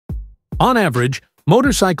On average,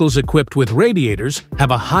 motorcycles equipped with radiators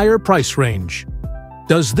have a higher price range.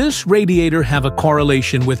 Does this radiator have a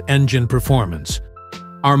correlation with engine performance?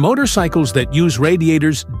 Are motorcycles that use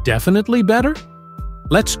radiators definitely better?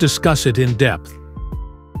 Let's discuss it in depth.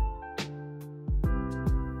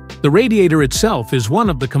 The radiator itself is one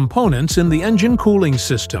of the components in the engine cooling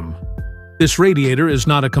system. This radiator is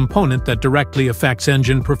not a component that directly affects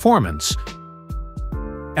engine performance,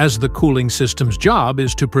 as the cooling system's job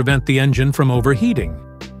is to prevent the engine from overheating.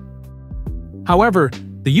 However,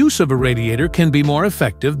 the use of a radiator can be more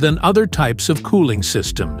effective than other types of cooling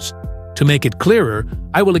systems. To make it clearer,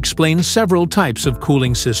 I will explain several types of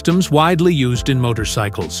cooling systems widely used in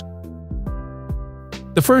motorcycles.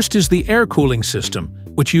 The first is the air cooling system,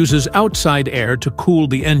 which uses outside air to cool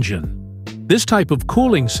the engine. This type of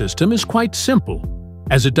cooling system is quite simple,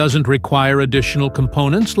 as it doesn't require additional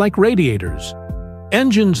components like radiators.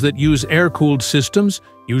 Engines that use air-cooled systems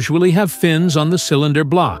usually have fins on the cylinder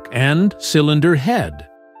block and cylinder head,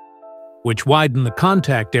 which widen the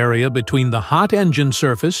contact area between the hot engine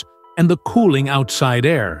surface and the cooling outside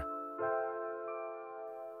air.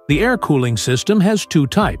 The air cooling system has two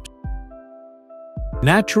types: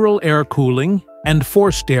 natural air cooling and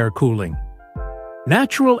forced air cooling.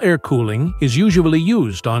 Natural air cooling is usually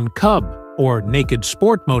used on cub or naked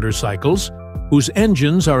sport motorcycles whose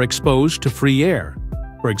engines are exposed to free air.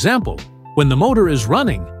 For example, when the motor is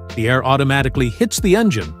running, the air automatically hits the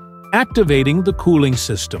engine, activating the cooling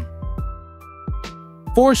system.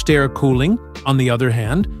 Forced air cooling, on the other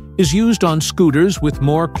hand, is used on scooters with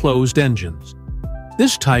more closed engines.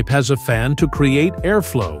 This type has a fan to create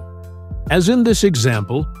airflow. As in this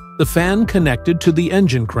example, the fan connected to the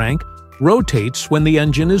engine crank rotates when the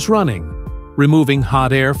engine is running, removing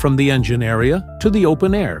hot air from the engine area to the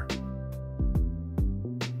open air.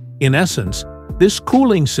 In essence, this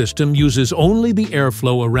cooling system uses only the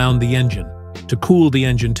airflow around the engine to cool the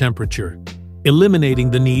engine temperature, eliminating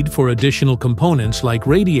the need for additional components like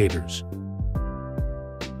radiators.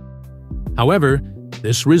 However,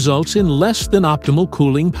 this results in less than optimal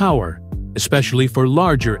cooling power, especially for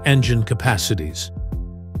larger engine capacities.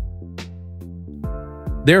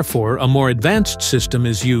 Therefore, a more advanced system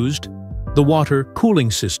is used, the water cooling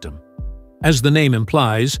system. As the name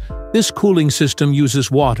implies, this cooling system uses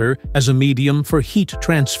water as a medium for heat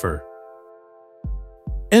transfer.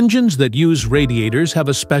 Engines that use radiators have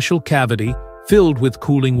a special cavity filled with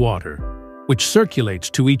cooling water, which circulates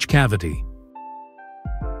to each cavity.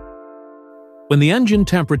 When the engine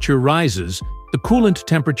temperature rises, the coolant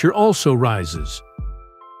temperature also rises,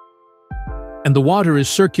 and the water is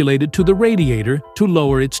circulated to the radiator to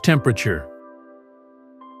lower its temperature.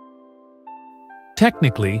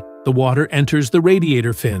 Technically, the water enters the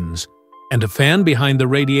radiator fins, and a fan behind the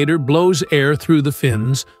radiator blows air through the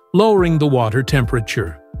fins, lowering the water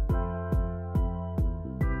temperature.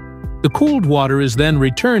 The cooled water is then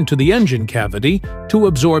returned to the engine cavity to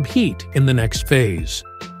absorb heat in the next phase.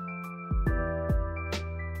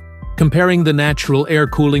 Comparing the natural air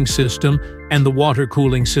cooling system and the water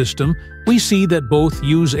cooling system, we see that both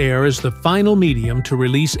use air as the final medium to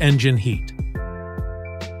release engine heat.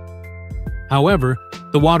 However,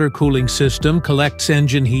 the water cooling system collects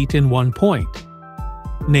engine heat in one point,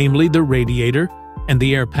 namely the radiator, and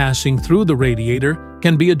the air passing through the radiator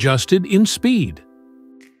can be adjusted in speed.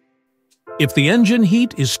 If the engine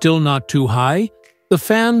heat is still not too high, the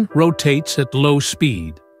fan rotates at low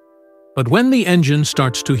speed. But when the engine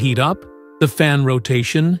starts to heat up, the fan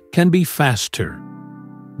rotation can be faster.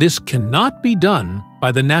 This cannot be done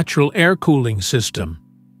by the natural air cooling system,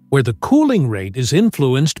 where the cooling rate is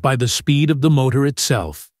influenced by the speed of the motor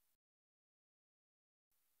itself.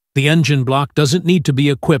 The engine block doesn't need to be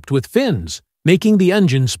equipped with fins, making the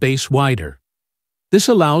engine space wider. This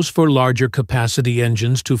allows for larger capacity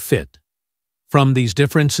engines to fit. From these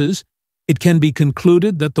differences, it can be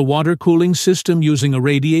concluded that the water cooling system using a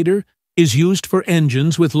radiator is used for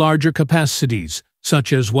engines with larger capacities,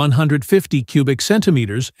 such as 150 cubic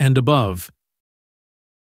centimeters and above.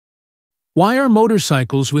 Why are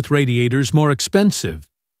motorcycles with radiators more expensive?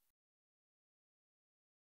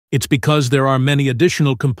 It's because there are many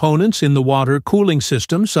additional components in the water cooling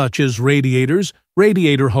system, such as radiators,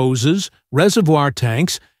 radiator hoses, reservoir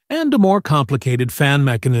tanks, and a more complicated fan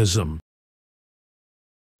mechanism.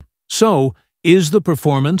 So, is the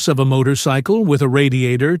performance of a motorcycle with a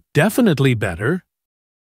radiator definitely better?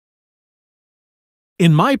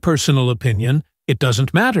 In my personal opinion, it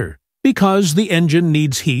doesn't matter, because the engine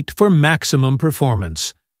needs heat for maximum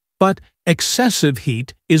performance. But excessive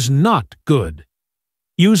heat is not good.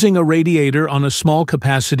 Using a radiator on a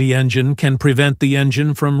small-capacity engine can prevent the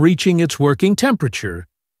engine from reaching its working temperature,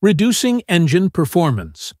 reducing engine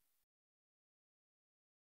performance.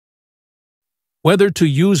 Whether to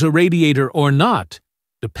use a radiator or not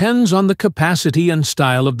depends on the capacity and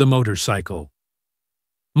style of the motorcycle.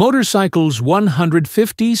 Motorcycles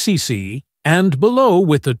 150cc and below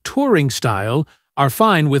with a touring style are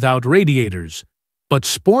fine without radiators, but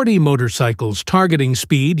sporty motorcycles targeting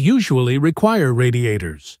speed usually require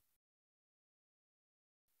radiators.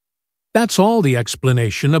 That's all the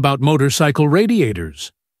explanation about motorcycle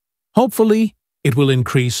radiators. Hopefully, it will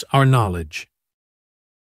increase our knowledge.